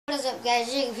What's up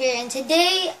guys, Jacob here, and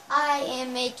today I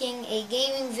am making a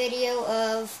gaming video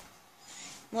of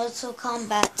Mortal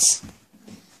Kombat.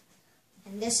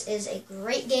 And this is a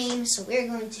great game, so we're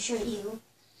going to show you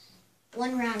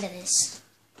one round of this.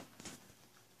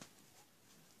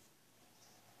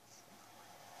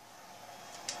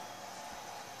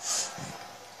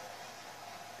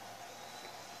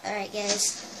 Alright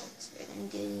guys, so we're going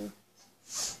to do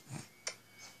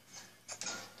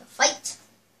the fight.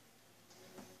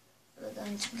 We're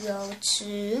going to go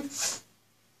to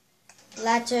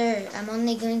ladder. I'm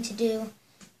only going to do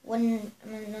one.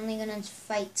 I'm only going to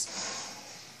fight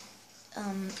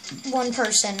one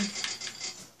person.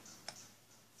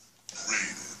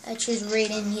 I choose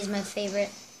Raiden. He's my favorite.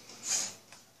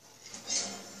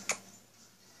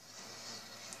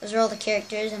 Those are all the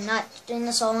characters. I'm not doing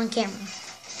this all on camera.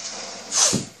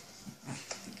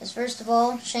 Because first of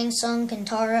all, Shang Tsung,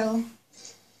 Kentaro,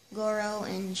 Goro,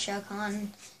 and Shao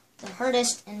Kahn, the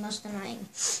hardest and most annoying.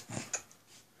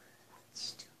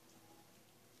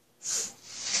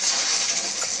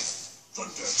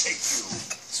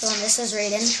 So this is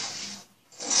Raiden.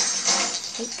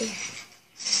 Right there.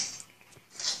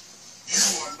 You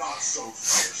are not so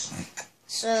fierce.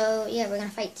 So yeah, we're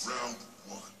gonna fight. Round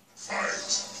one,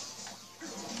 fight.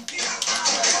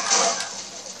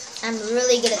 I'm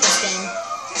really good at this game.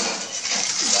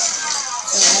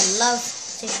 So I love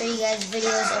to show you guys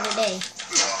videos every day.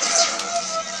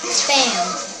 Bam!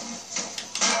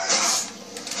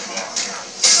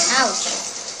 Ouch!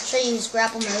 Show you his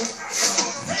grapple move.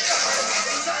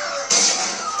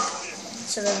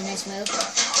 It's a really nice move.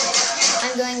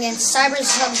 I'm going against Cyber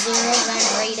Sub-Zero and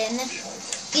Raiden.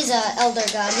 He's a Elder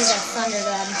God. He's a Thunder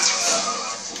God.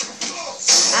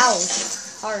 Ouch!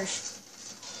 Harsh.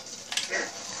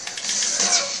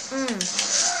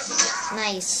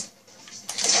 Nice.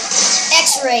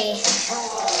 X-Ray.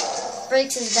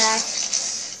 Breaks his back.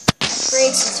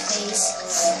 Breaks his face.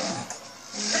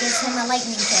 And gives him a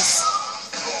lightning kiss.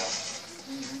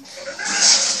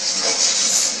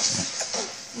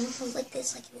 Like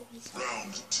this, like you always do.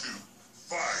 Round two,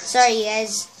 fight. Sorry, you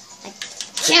guys. My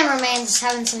cameraman's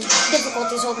having some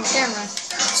difficulties holding the camera.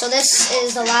 So this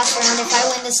is the last round. If I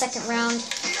win the second round,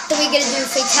 then we get to do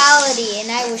fatality,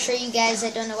 and I will show you guys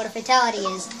that don't know what a fatality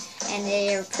is, and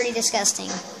they're pretty disgusting.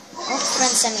 Oh,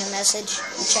 friend sent me a message.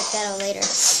 I'll check that out later.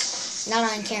 Not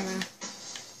on camera.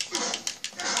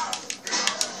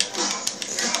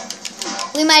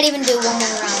 We might even do one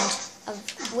more round.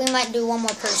 We might do one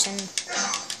more person.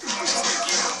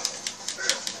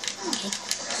 Okay,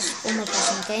 just one more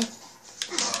person, okay?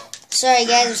 Sorry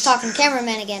guys, I was talking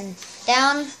cameraman again.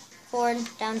 Down, forward,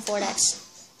 X.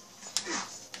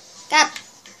 Got.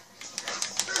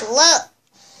 Look.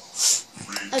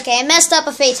 Okay, I messed up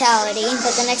a fatality,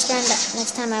 but the next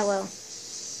time I will.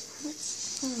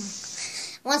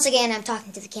 Once again, I'm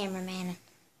talking to the cameraman.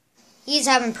 He's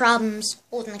having problems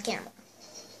holding the camera.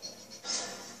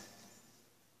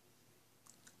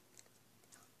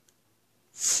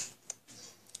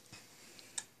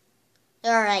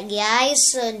 Alright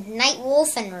guys, so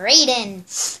Nightwolf and Raiden. I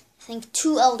think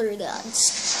two Elder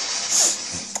Gods.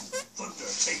 Thunder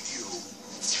take you.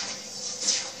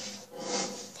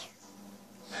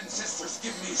 Ancestors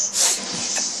give me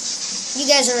strength. You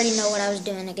guys already know what I was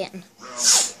doing again.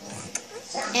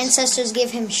 Ancestors give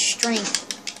him strength.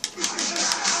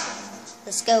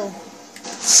 Let's go.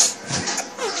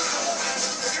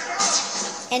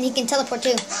 And he can teleport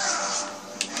too.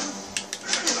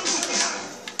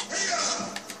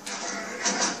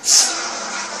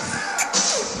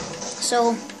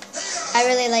 So, I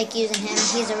really like using him.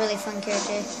 He's a really fun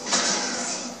character.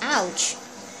 Ouch.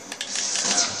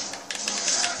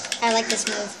 I like this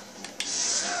move.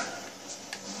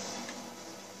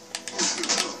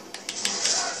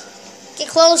 Get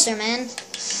closer, man.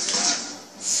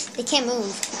 They can't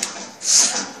move.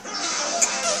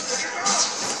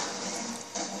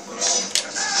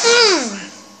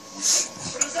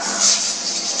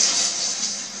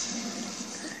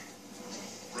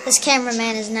 This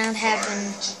cameraman is not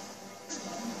having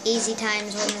easy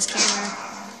times holding this camera.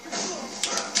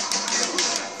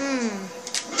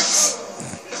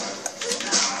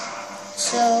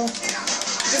 So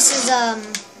this is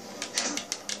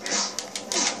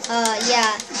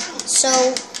yeah. So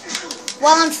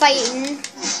while I'm fighting,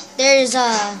 there's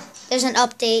an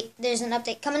update. There's an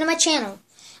update coming to my channel.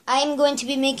 I am going to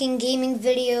be making gaming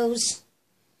videos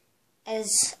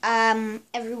as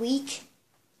every week.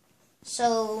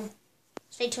 So,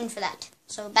 stay tuned for that.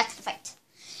 So, back to the fight.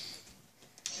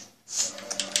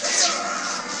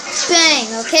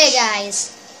 Bang! Okay,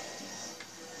 guys.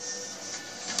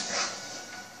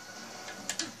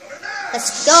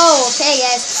 Let's go. Okay,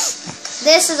 guys.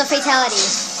 This is a fatality.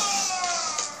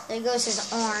 There goes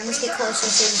his arm. Let's get closer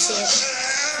so you can see it.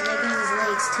 So maybe his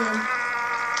legs too.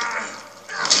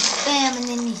 Bam, and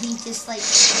then he just like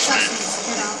chucks his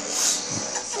head off.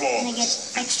 And I get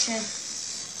extra.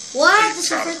 What? This is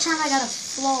the first time I got a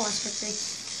flawless victory.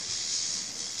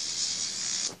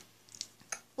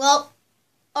 Well,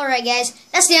 alright guys,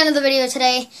 that's the end of the video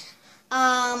today.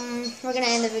 We're gonna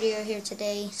end the video here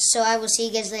today. So I will see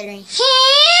you guys later.